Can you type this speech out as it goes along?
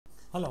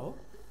Hello,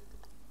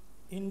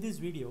 in this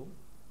video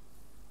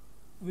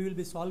we will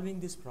be solving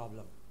this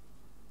problem.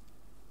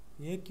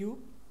 A cube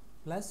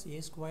plus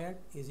a squared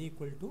is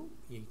equal to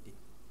 80.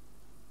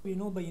 We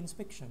know by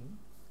inspection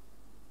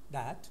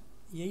that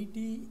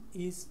 80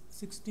 is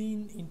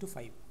 16 into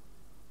 5.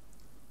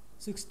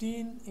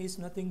 16 is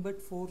nothing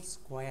but 4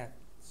 squared.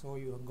 So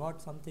you have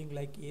got something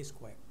like a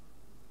square.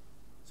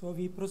 So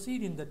we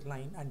proceed in that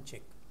line and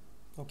check.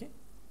 Okay.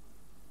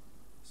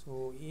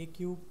 So a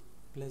cube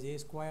plus a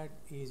squared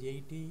is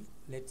 80.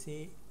 Let's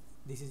say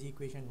this is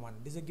equation 1.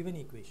 This is a given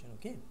equation.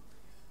 Okay.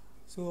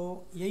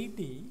 So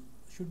 80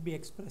 should be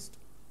expressed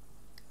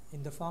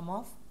in the form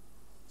of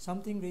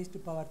something raised to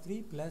power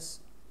 3 plus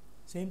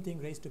same thing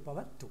raised to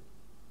power 2.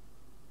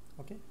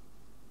 Okay.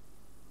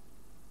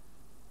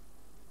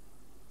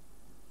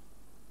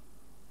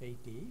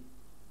 80.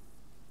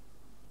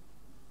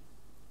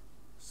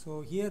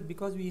 So here,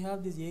 because we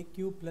have this a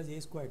cube plus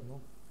a squared,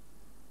 no.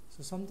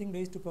 So something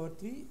raised to power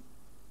 3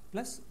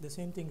 plus the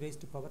same thing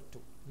raised to power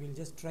 2. We will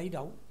just try it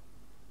out.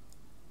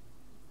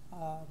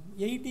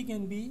 80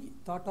 can be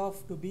thought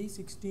of to be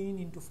 16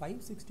 into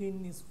 5.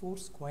 16 is 4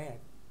 squared.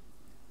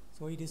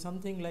 So it is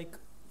something like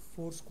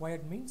 4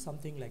 squared means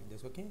something like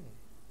this. Okay.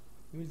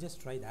 We will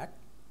just try that.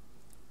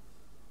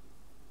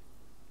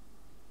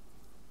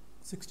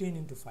 16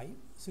 into 5.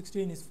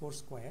 16 is 4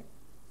 squared.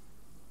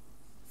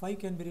 5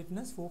 can be written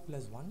as 4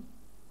 plus 1.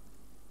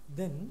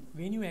 Then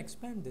when you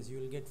expand this, you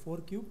will get 4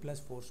 cube plus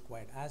 4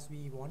 squared. As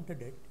we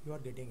wanted it, you are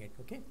getting it.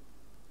 Okay.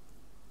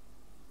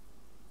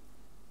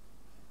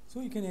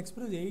 So you can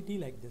express 80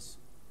 like this.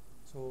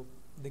 So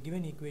the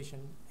given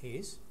equation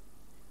is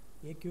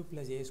a cube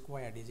plus a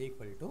squared is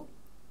equal to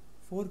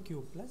 4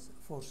 cube plus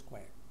 4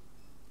 squared.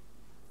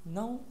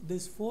 Now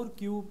this 4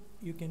 cube,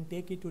 you can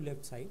take it to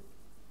left side.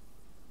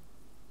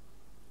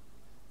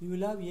 You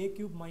will have a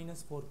cube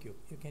minus 4 cube.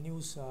 You can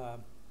use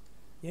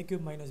a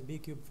cube minus b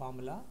cube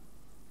formula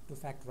to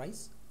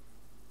factorize.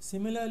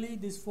 Similarly,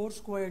 this 4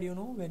 squared,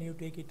 when you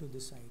take it to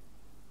this side,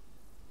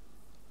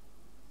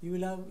 you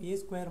will have a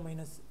square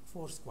minus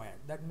 4 squared.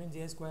 That means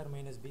a square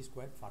minus b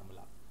squared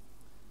formula.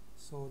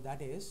 So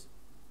that is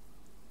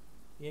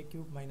a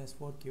cube minus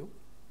 4 cube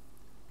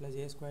plus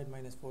a squared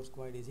minus 4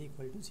 squared is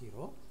equal to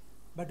 0.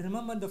 But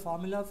remember the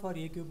formula for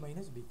a cube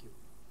minus b cube.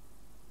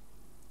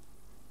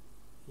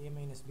 A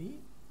minus b,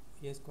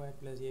 a squared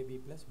plus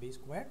ab plus b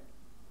squared.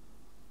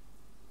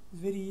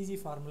 It's very easy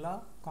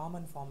formula,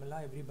 common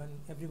formula,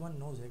 everyone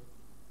knows it.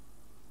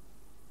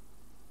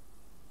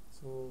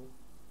 So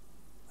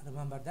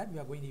remember that we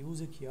are going to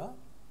use it here.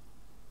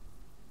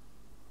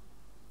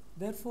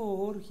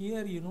 Therefore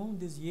here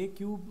this a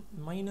cube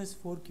minus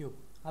 4 cube,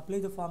 apply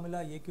the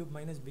formula a cube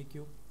minus b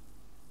cube.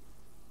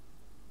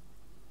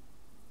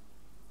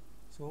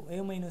 So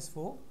a minus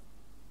 4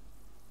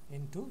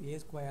 into a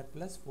square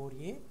plus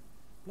 4a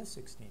plus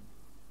 16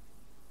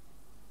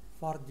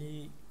 for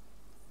the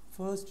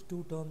first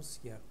two terms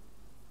here.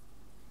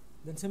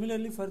 Then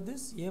similarly for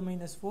this, a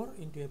minus 4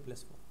 into a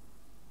plus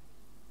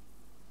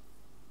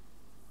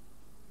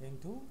 4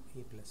 into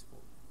a plus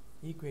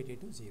 4 equated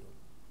to 0.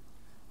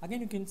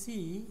 Again you can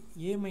see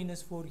a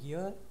minus 4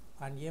 here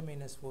and a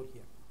minus 4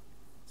 here.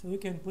 So you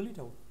can pull it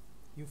out.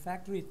 You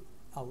factor it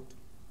out.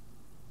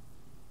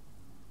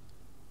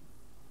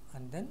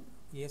 And then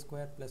a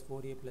square plus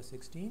 4a plus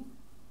 16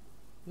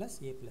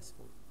 plus a plus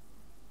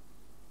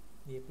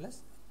 4. A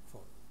plus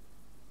 4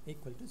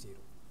 equal to 0.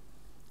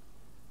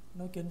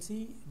 Now you can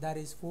see there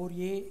is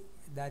 4a,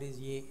 there is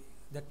a,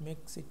 that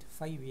makes it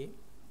 5a,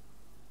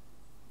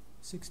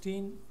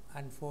 16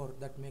 and 4,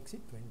 that makes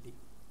it 20,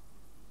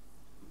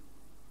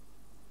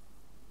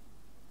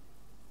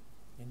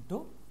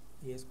 into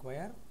a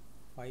square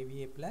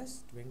 5a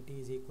plus 20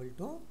 is equal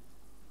to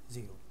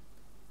 0.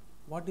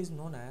 What is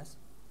known as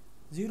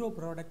zero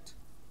product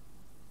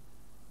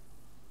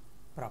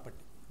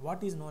property?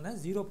 What is known as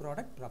zero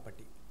product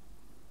property?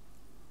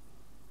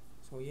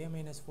 So a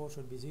minus 4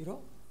 should be 0,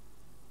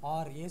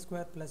 or a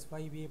square plus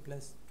 5a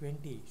plus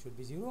 20 should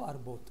be 0, or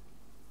both,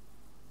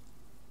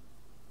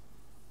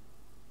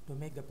 to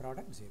make the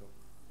product 0.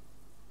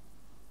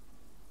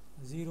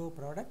 Zero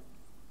product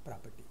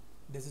property.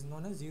 This is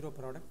known as zero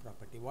product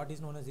property. What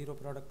is known as zero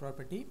product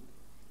property?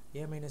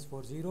 A minus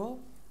 4 0,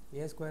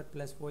 a square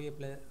plus 4a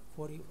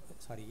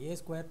plus a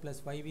square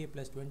plus 5a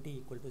plus 20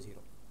 equal to 0.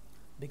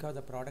 Because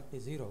the product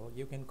is 0,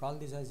 you can call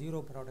this as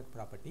zero product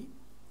property.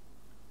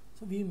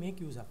 So we make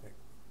use of it.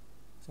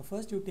 So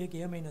first you take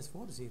a minus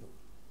 4 0,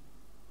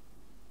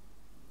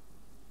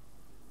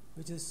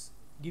 which is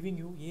giving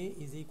you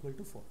a is equal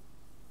to 4.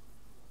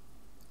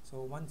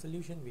 So one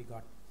solution we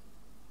got.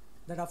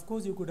 That of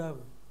course you could have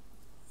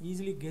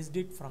easily guessed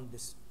it from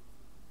this.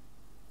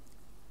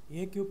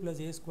 A cube plus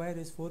a square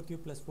is 4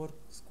 cube plus 4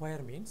 square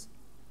means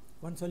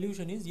one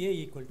solution is a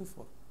equal to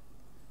 4.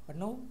 But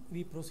now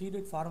we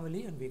proceeded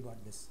formally and we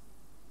got this.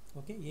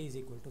 Okay, a is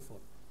equal to 4.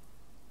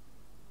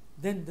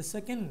 Then the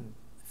second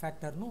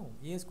factor, no,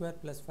 a square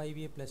plus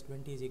 5a plus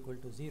 20 is equal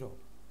to 0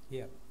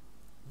 here.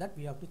 That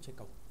we have to check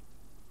out.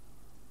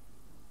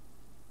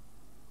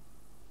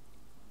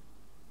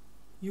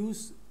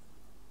 use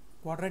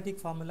quadratic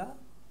formula,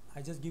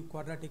 I just give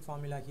quadratic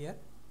formula here.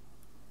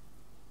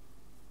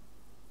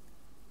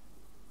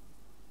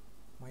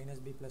 Minus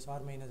b plus or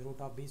minus root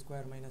of b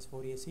square minus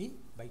 4ac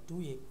by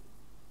 2a.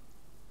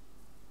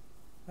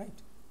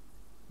 Right?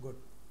 Good.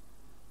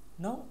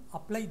 Now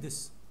apply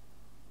this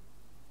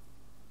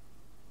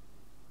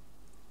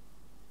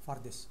for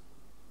this.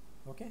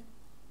 Okay?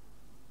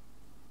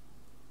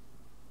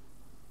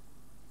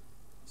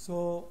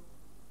 So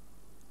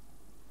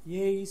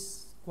a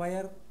is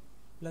square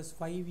plus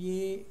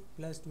 5a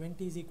plus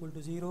 20 is equal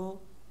to 0.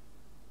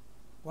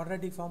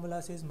 Quadratic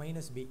formula says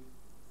minus b.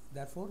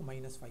 Therefore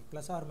minus 5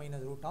 plus or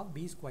minus root of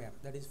b square,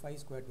 that is 5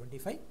 square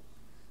 25,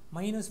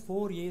 minus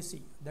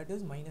 4ac, that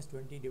is minus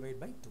 20 divided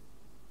by 2.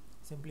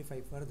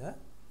 Simplify further.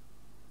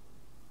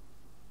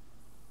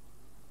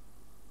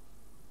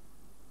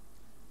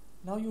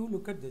 Now you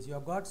look at this, you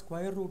have got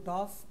square root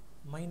of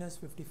minus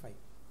 55.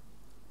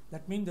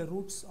 That means the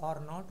roots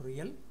are not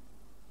real,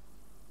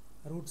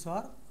 roots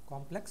are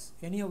complex.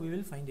 Anyhow we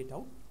will find it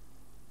out.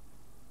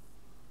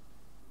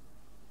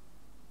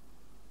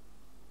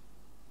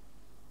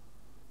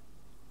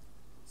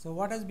 So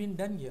what has been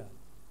done here?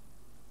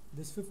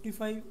 This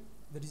 55,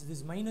 that is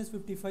this minus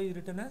 55 is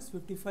written as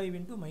 55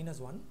 into minus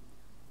 1.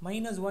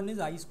 Minus 1 is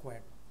I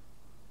squared.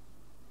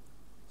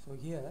 So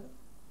here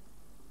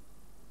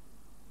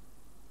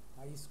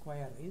I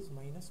square is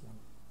minus 1.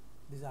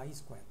 This is I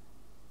square.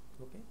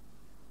 Okay.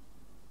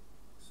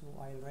 So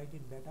I will write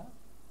it better.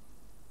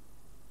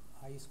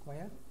 I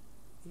square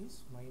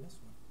is minus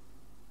 1.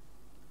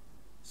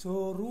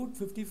 So root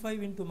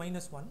 55 into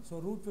minus 1. So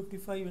root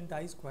 55 into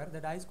I square,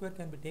 that I square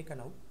can be taken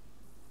out.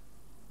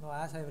 Now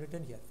as I have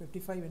written here,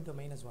 55 into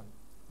minus 1,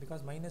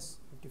 because minus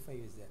 55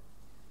 is there.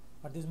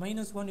 But this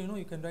minus 1,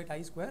 you can write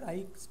I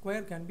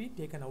square can be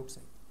taken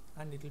outside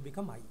and it will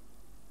become I.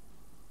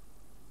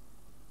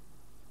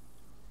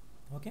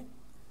 Okay.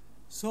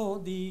 So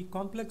the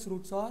complex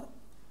roots are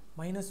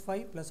minus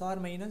 5 plus or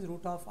minus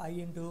root of I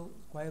into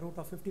square root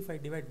of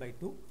 55 divided by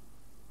 2.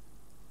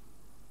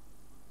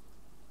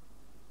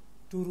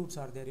 Two roots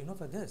are there,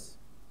 for this.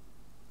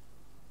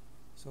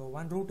 So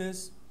one root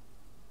is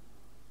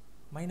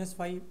minus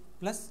 5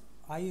 plus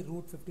I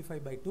root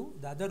 55 by 2.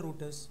 The other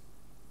root is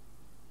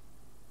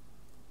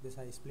this,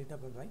 I split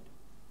up and write.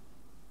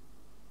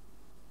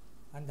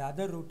 And the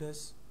other root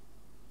is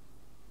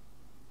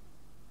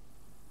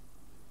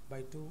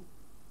by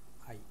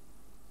 2i.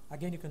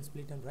 Again you can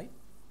split and write.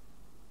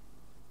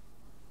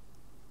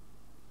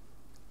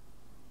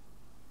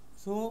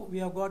 So we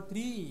have got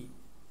three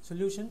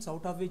solutions,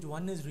 out of which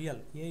one is real.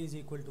 A is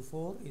equal to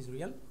 4 is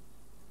real.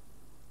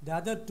 The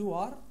other two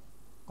are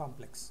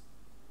complex.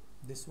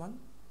 This one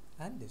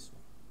and this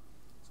one.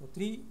 So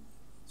three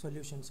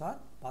solutions are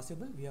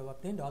possible. We have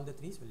obtained all the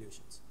three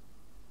solutions.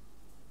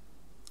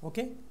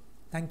 Okay.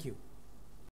 Thank you.